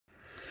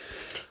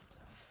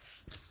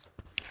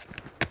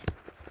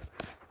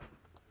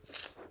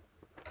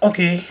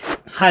Okay,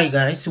 hi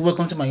guys,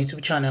 welcome to my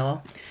YouTube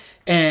channel.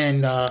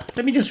 And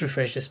let me just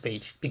refresh this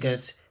page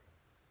because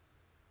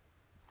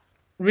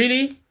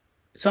really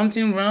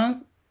something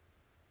wrong.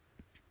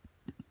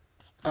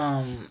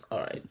 All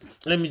right,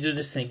 let me do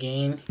this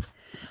again.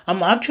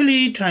 I'm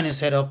actually trying to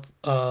set up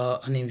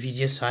an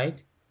NVIDIA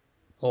site.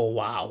 Oh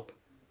wow.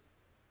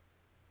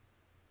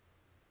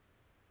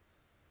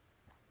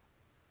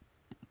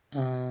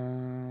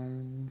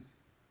 Um,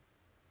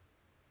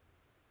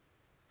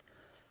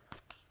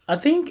 I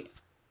think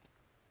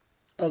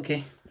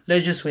okay.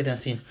 Let's just wait and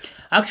see.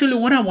 Actually,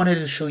 what I wanted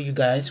to show you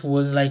guys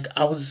was like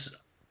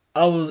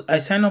I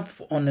signed up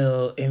on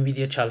a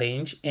NVIDIA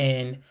challenge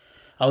and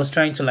I was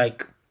trying to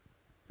like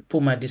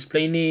put my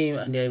display name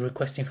and they're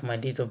requesting for my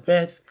date of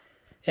birth.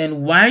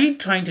 And while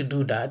trying to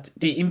do that,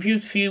 the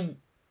input field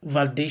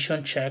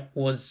validation check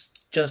was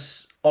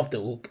just off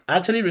the hook. I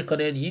actually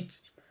recorded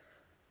it,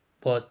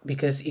 but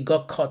because it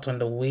got caught on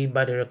the way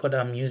by the recorder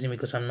I'm using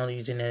because I'm not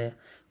using a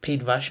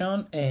paid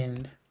version,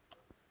 and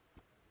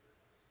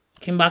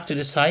came back to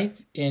the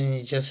site and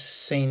it's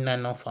just saying that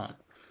not found.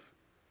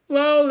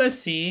 Well, let's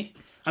see.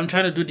 I'm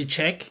trying to do the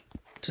check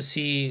to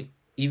see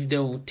if they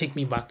will take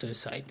me back to the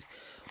site.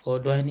 Or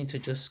do I need to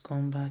just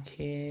come back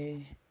here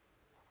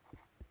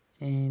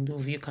and do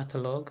view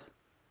catalog?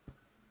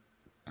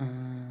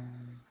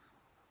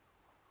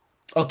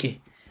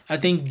 Okay, I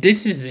think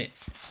this is it.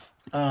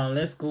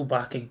 Let's go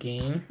back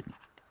again.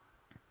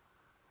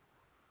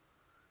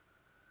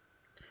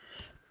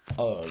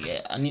 Oh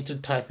yeah, I need to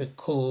type a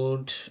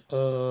code.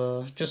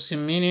 Just a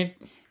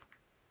minute.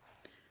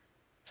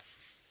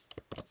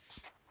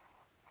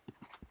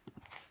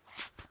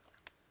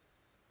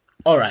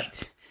 All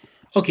right.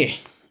 Okay,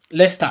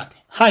 let's start.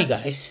 Hi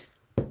guys.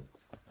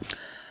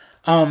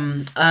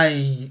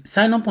 I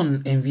sign up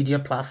on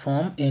NVIDIA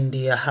platform and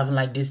they are having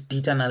like this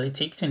data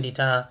analytics and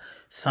data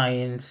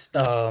science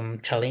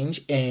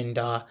challenge, and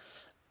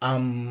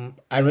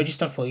I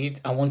registered for it.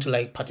 I want to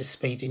like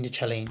participate in the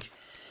challenge.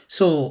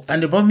 So,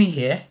 and they brought me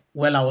here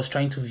while I was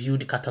trying to view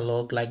the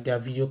catalog, like their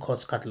video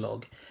course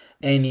catalog,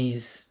 and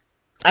he's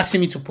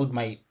asking me to put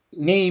my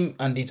name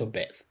and date of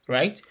birth,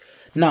 right?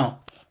 Now,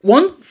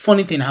 one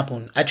funny thing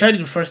happened. I tried it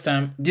the first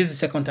time. This is the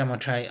second time I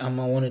try. I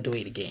want to do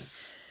it again.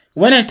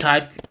 When I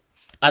type,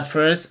 at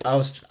first I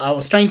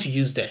was trying to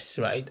use this,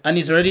 right? And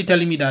it's already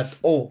telling me that,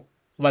 oh,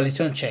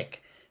 validation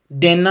check.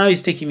 Then now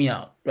it's taking me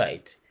out,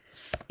 right?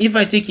 If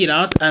I take it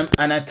out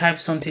and I type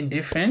something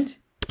different,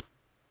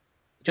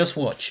 just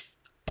watch.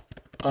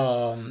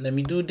 Let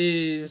me do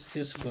this.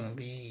 This is gonna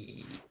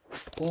be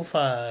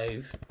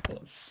 05,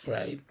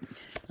 right?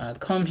 I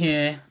come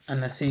here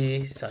and I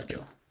say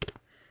Sergio.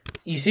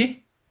 You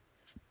see,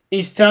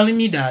 it's telling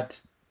me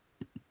that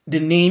the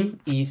name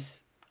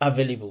is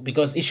available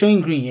because it's showing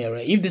green here,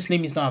 right? If this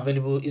name is not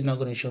available, it's not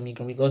going to show me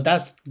green because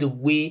that's the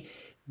way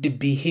the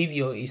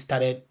behavior is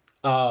started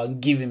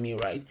giving me,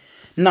 right?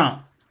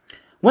 Now,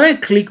 when I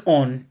click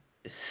on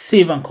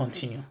save and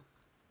continue,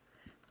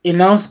 it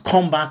now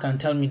come back and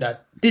tell me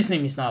that this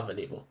name is not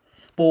available.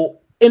 But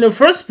in the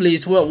first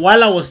place,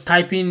 while I was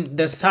typing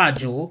the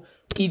Sergio,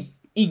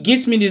 it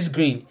gives me this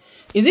green.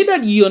 Is it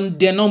that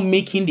they're not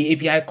making the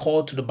API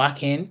call to the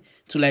backend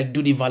to like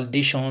do the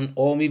validation,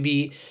 or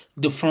maybe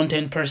the front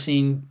end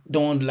person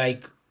don't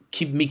like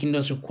keep making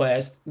those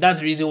requests? That's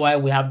the reason why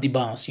we have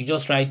debounce. You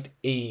just write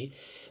a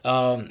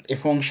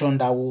function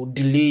that will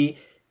delay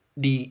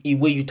the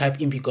way you type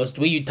in, because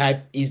the way you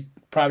type is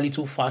probably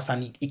too fast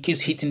and it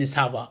keeps hitting the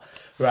server,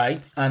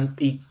 right? And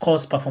it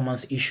causes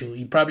performance issue.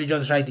 You probably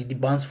just write the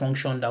debounce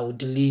function that will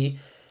delay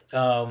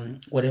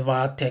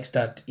whatever text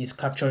that is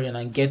capturing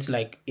and get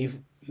like if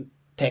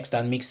text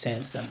that makes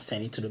sense and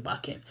send it to the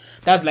backend.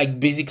 That's like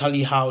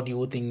basically how the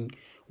whole thing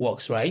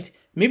works, right?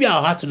 Maybe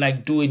I'll have to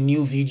like do a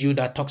new video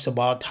that talks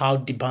about how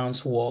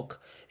debounce work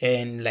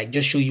and like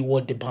just show you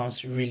what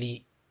debounce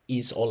really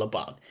is all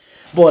about.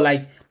 But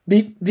like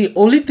the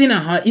only thing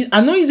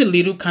I know is a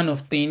little kind of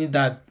thing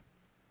that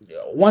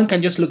one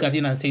can just look at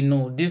it and say,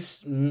 no,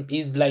 this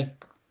is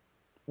like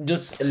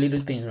just a little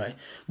thing, right?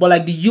 But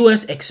like the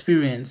US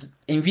experience,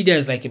 NVIDIA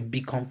is like a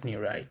big company,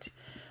 right?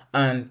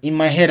 And in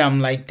my head, I'm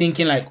like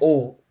thinking like,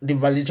 oh, the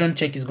validation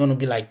check is going to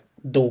be like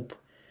dope.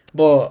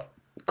 But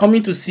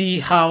coming to see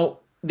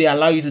how they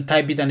allow you to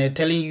type it and they're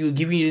telling you,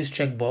 giving you this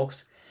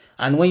checkbox,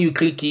 and when you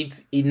click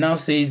it, it now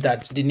says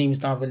that the name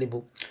is not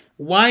available.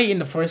 Why in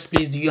the first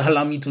place do you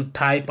allow me to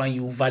type and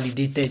you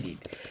validated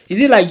it?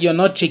 Is it like you're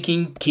not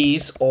checking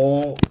case,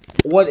 or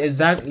what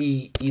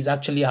exactly is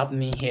actually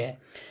happening here?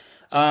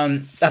 I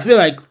feel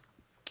like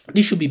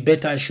this should be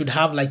better. I should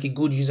have like a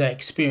good user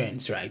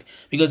experience, right?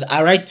 Because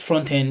I write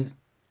front end,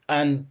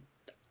 and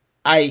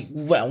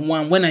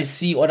when I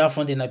see other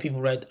front end that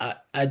people write,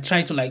 I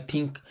try to like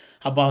think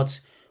about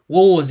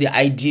what was the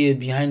idea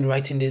behind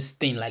writing this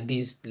thing like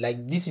this.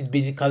 Like this is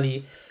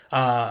basically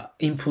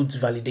input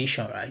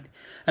validation, right?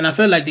 And I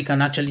felt like they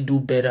can actually do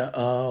better,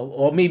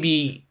 or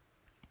maybe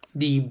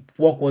the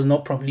work was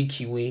not properly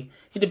QA.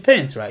 It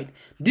depends, right?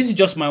 This is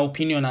just my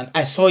opinion, and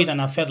I saw it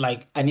and I felt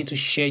like I need to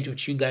share it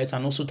with you guys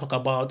and also talk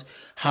about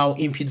how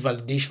input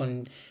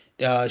validation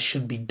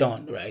should be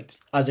done, right?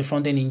 As a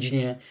front-end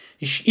engineer,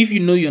 if you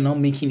know you're not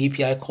making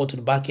API call to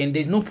the backend,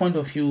 there's no point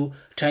of you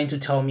trying to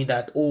tell me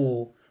that,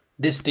 oh,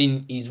 this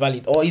thing is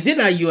valid. Or is it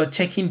that you are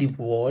checking the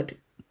word?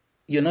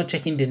 You're not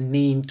checking the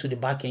name to the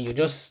backend. You're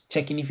just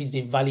checking if it's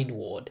a valid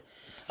word.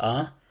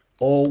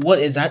 Or what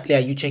exactly are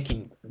you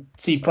checking?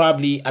 See,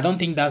 probably, I don't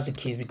think that's the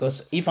case,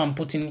 because if I'm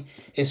putting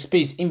a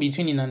space in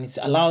between it and it's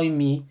allowing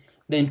me,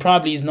 then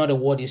probably it's not a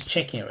word it's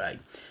checking, right?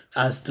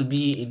 As to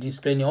be a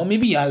display name. Or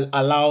maybe I'll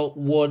allow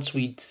words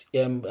with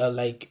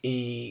like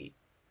a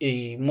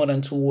more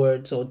than 2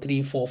 words, or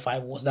 3, 4,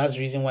 5 words. That's the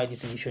reason why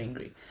this is showing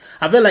gray.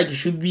 I feel like it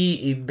should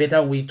be a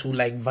better way to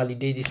like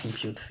validate this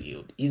input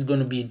field. It's going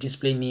to be a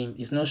display name.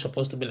 It's not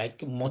supposed to be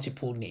like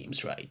multiple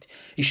names, right?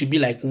 It should be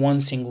like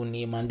one single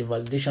name, and the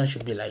validation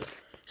should be like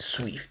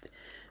Swift.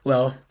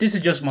 Well, this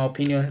is just my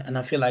opinion, and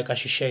I feel like I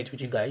should share it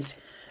with you guys.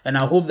 And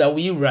I hope that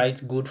we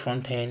write good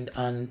front end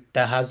and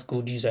that has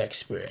good user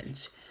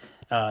experience.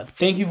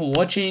 Thank you for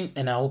watching,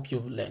 and I hope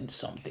you learned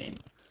something.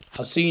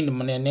 I'll see you in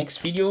the next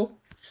video.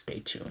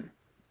 Stay tuned.